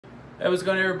Hey, what's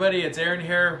going on, everybody? It's Aaron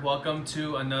here. Welcome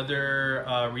to another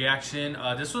reaction.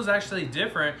 This was actually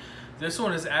different. This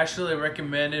one is actually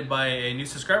recommended by a new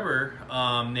subscriber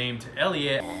named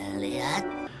Elliot.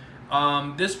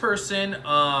 This person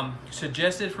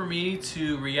suggested for me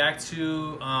to react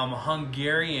to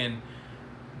Hungarian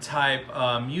type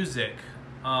music.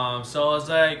 So I was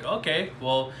like, okay,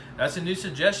 well, that's a new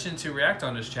suggestion to react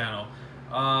on this channel.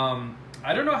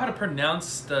 I don't know how to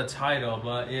pronounce the title,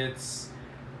 but it's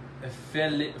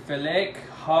Felek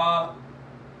Ha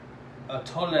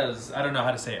Atoles. I don't know how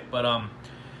to say it, but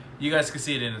you guys can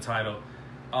see it in the title.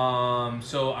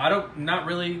 So not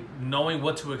really knowing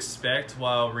what to expect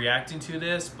while reacting to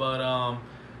this, but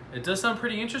it does sound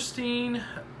pretty interesting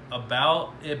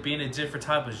about it being a different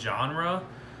type of genre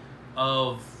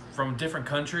from a different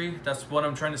country. That's what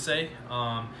I'm trying to say.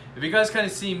 If you guys kind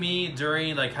of see me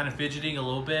during like kind of fidgeting a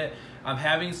little bit, I'm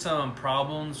having some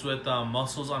problems with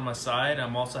muscles on my side.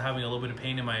 I'm also having a little bit of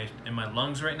pain in my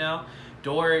lungs right now.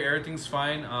 Don't worry, everything's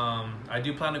fine. I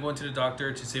do plan on going to the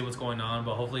doctor to see what's going on,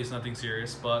 but hopefully it's nothing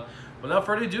serious. But without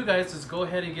further ado, guys, let's go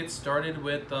ahead and get started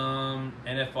with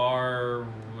NFR,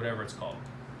 whatever it's called.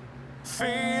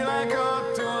 Félek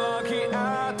attól, aki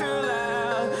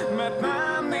átölel, mert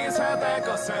nem nézhetek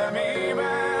a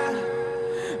szemébe.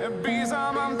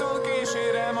 Bizalmamtól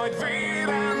kísérem, hogy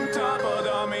vérem tapad,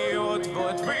 ami ott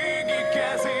volt végig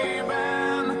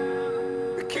kezében.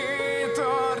 Két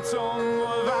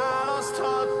arcomból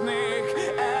választhatnék,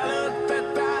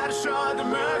 előtte társad,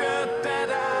 mögötted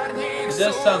árnyék. It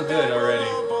does sound good already.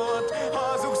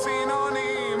 Hazug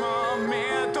szinoníma,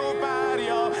 méltó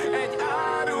párja egy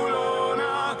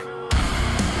árulónak.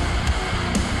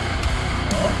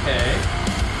 Okay.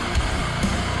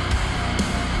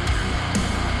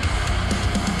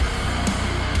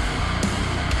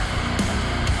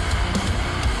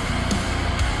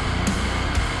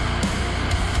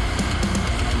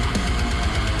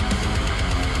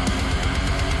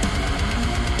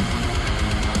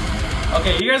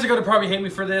 Okay, you guys are gonna probably hate me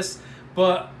for this,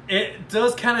 but it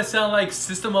does kind of sound like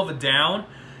System of a Down.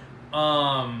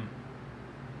 Oh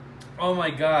my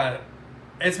god,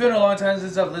 it's been a long time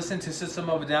since I've listened to System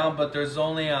of a Down, but there's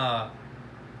only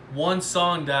one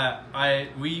song that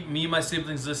me and my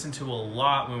siblings listened to a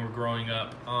lot when we were growing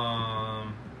up.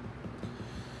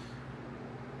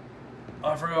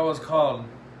 I forgot what it's called.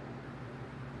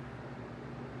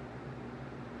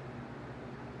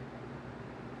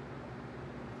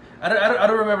 I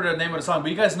don't remember the name of the song,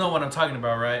 but you guys know what I'm talking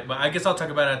about, right? But I guess I'll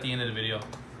talk about it at the end of the video.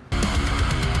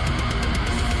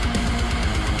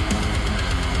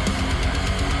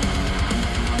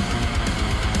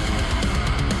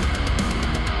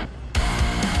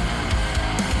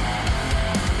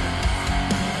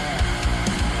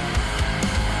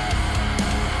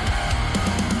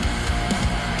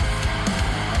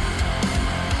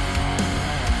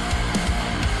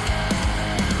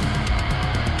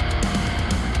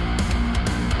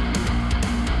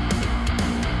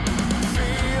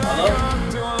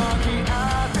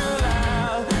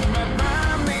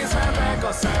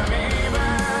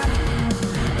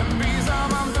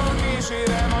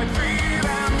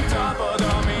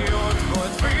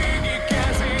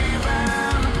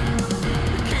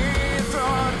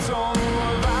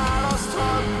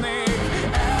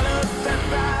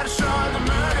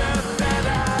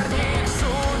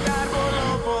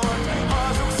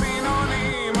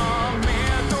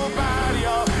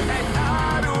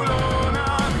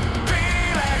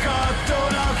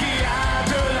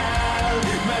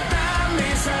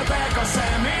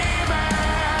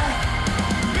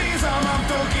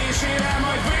 Kísérem,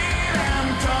 hogy vérem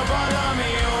tapad,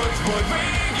 ami ott volt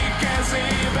végig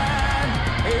kezében.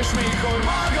 És mikor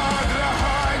magadra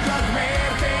hagylak,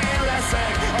 miért én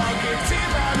leszek, akit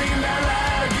szívvel minden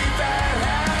lelki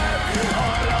terhet.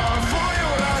 Arra a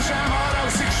folyóra sem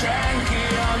haragszik senki,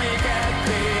 ami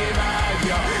ketté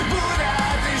vágja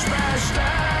Budát és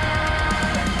Pestet.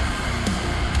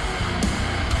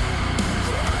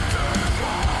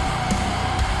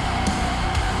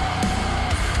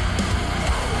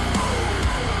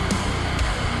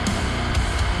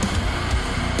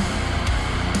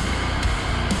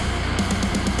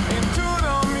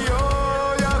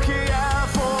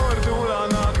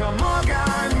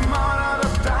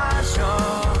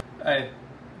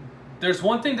 There's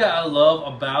one thing that I love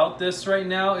about this right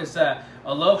now is that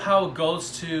I love how it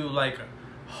goes to like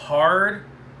hard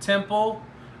tempo,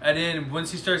 and then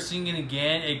once he starts singing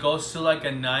again, it goes to like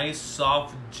a nice,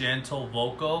 soft, gentle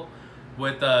vocal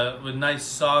with nice,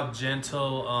 soft,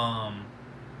 gentle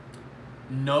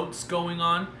notes going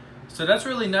on. So that's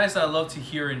really nice. I love to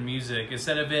hear in music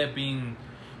instead of it being,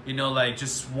 you know, like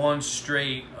just one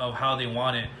straight of how they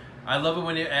want it. I love it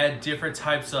when they add different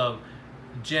types of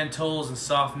gentles and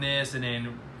softness, and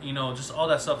then, you know, just all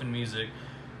that stuff in music.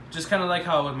 Just kind of like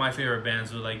how with my favorite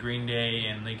bands with like Green Day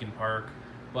and Linkin Park.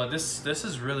 But this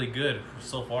is really good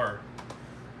so far.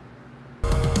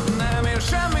 Nem ér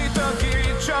semmit, aki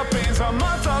itt csak pénz, a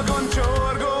macagon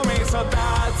csorgó, mész a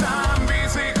tálcán,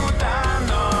 bízik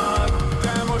utánad.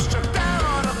 De most csak te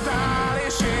maradtál,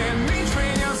 és én nincs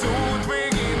fény az út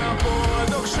végén, a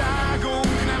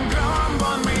boldogságunk nem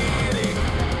gramban mérik.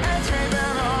 Egy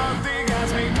helyben addig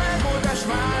ez még megoldás,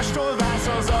 mástól válsz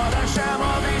az arany sem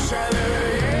a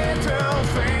viselőjétől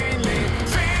fényli.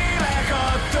 Félek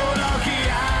attól, aki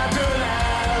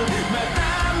átölel, mert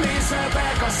nem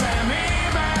nézhetek a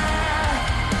szemébe.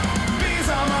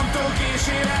 Bizalmamtól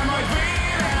kísérem, hogy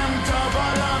vérem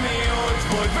tapad, ami ott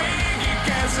volt végig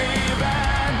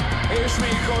kezében. És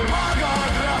mikor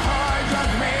magadra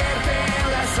hagylak, miért én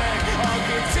leszek,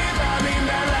 akit cipel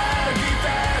minden lelki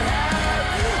terhet.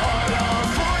 Arra a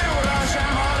folyóra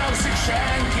sem haragszik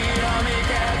senki, ami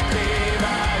ketté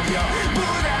vágja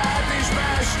Budát és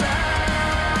Pestet.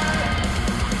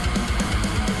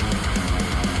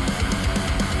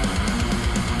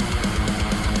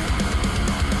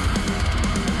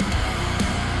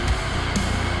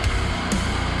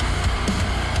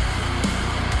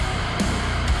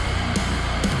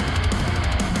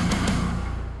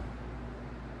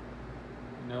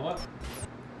 You know what?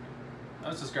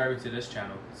 I'm subscribing to this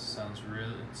channel. It sounds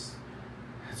really,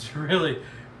 it's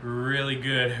really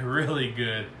good, really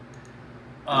good.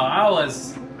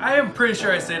 I am pretty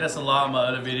sure I say this a lot in my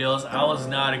other videos. I was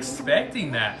not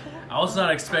expecting that. I was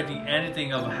not expecting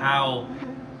anything of how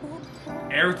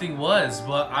everything was,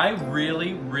 but I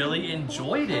really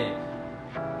enjoyed it.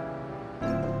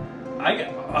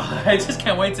 I just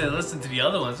can't wait to listen to the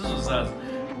other ones. This one sounds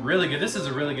really good. This is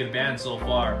a really good band so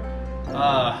far.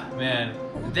 Man,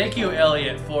 thank you,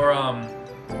 Elliot,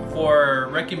 for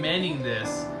recommending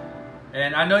this.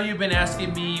 And I know you've been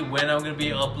asking me when I'm gonna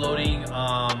be uploading.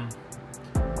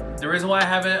 The reason why I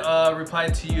haven't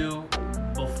replied to you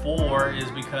before is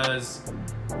because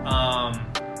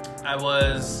I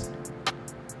was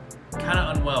kind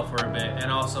of unwell for a bit, and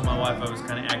also my Wi-Fi was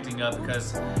kind of acting up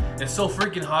because it's so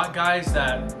freaking hot, guys,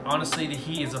 that honestly the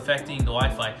heat is affecting the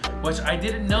Wi-Fi, which I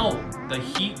didn't know. The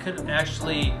heat could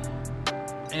actually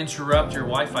interrupt your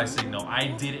Wi-Fi signal. I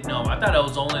didn't know. I thought it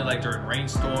was only like during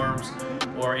rainstorms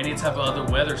or any type of other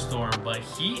weather storm, but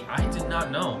heat, I did not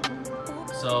know.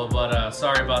 So, but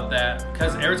sorry about that,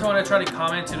 because every time I try to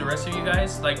comment to the rest of you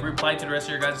guys, like reply to the rest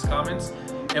of your guys' comments,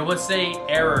 it would say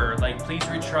error, like please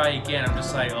retry again. I'm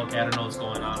just like, okay, I don't know what's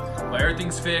going on, but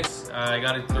everything's fixed. I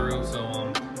got it through.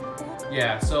 So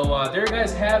yeah, so there you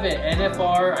guys have it.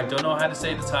 NFR, I don't know how to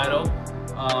say the title.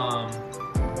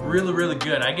 Really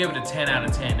good. I give it a 10 out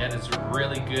of 10. That is a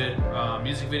really good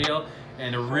music video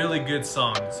and a really good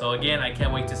song. So again, I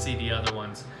can't wait to see the other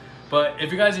ones. But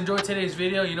if you guys enjoyed today's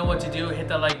video, you know what to do. Hit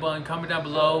that like button, comment down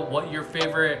below what your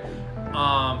favorite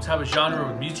type of genre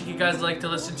of music you guys like to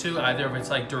listen to, either if it's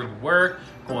like during work,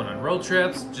 going on road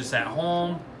trips, just at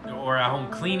home, or at home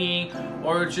cleaning,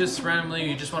 or just randomly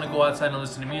you just want to go outside and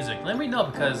listen to music. Let me know,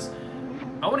 because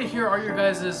I want to hear all your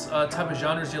guys' type of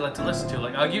genres you like to listen to.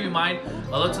 Like, I'll give you mine.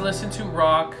 I love to listen to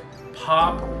rock,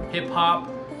 pop, hip-hop,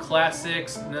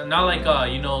 classics, not like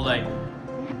you know, like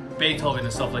Beethoven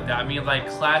and stuff like that. I mean like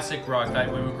classic rock,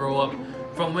 like when we grow up,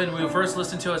 from when we first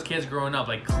listened to as kids growing up,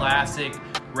 like classic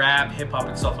rap, hip-hop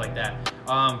and stuff like that.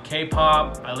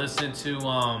 K-pop, I listen to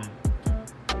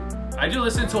I do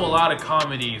listen to a lot of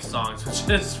comedy songs, which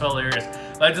is hilarious.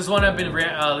 Like this one I've been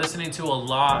listening to a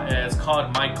lot. It's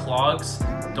called My Clogs,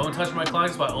 Don't Touch My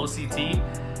Clogs by OCT.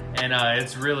 And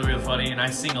it's really funny, and I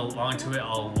sing along to it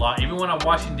a lot. Even when I'm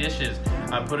washing dishes,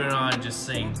 I put it on and just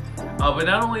sing. But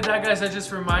not only that, guys, that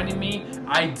just reminded me,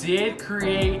 I did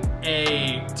create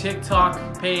a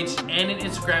TikTok page and an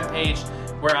Instagram page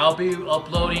where I'll be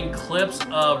uploading clips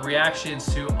of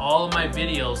reactions to all of my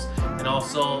videos. And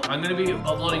also, I'm going to be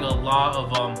uploading a lot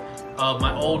of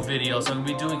my old videos. So I'm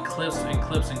going to be doing clips and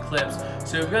clips and clips.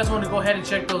 So if you guys want to go ahead and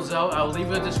check those out, I'll leave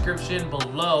a description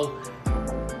below.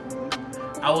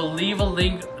 I will leave a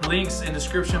links in the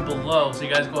description below, so you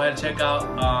guys go ahead and check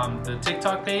out the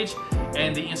TikTok page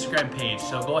and the Instagram page.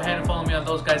 So go ahead and follow me on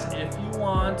those, guys, if you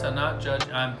want. I'm not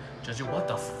judging. I'm judging. What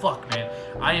the fuck, man?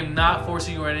 I am not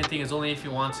forcing you or anything. It's only if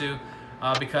you want to,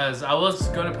 because I was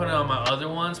gonna put it on my other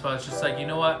ones, but it's just like, you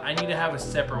know what? I need to have a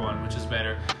separate one, which is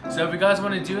better. So if you guys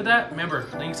want to do that, remember,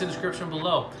 links in the description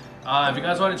below. If you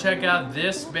guys want to check out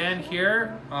this band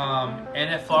here,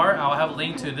 NFR, I'll have a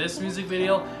link to this music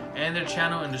video and their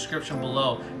channel in the description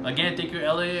below. Again, thank you,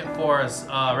 Elliot, for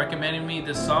recommending me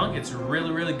this song. It's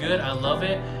really good. I love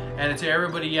it. And to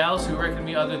everybody else who recommend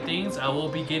me other things, I will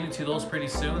be getting to those pretty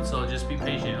soon, so just be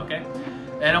patient, okay?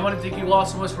 And I want to thank you all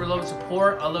so much for love and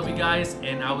support. I love you guys,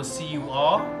 and I will see you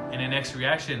all in the next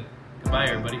reaction. Goodbye,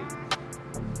 everybody.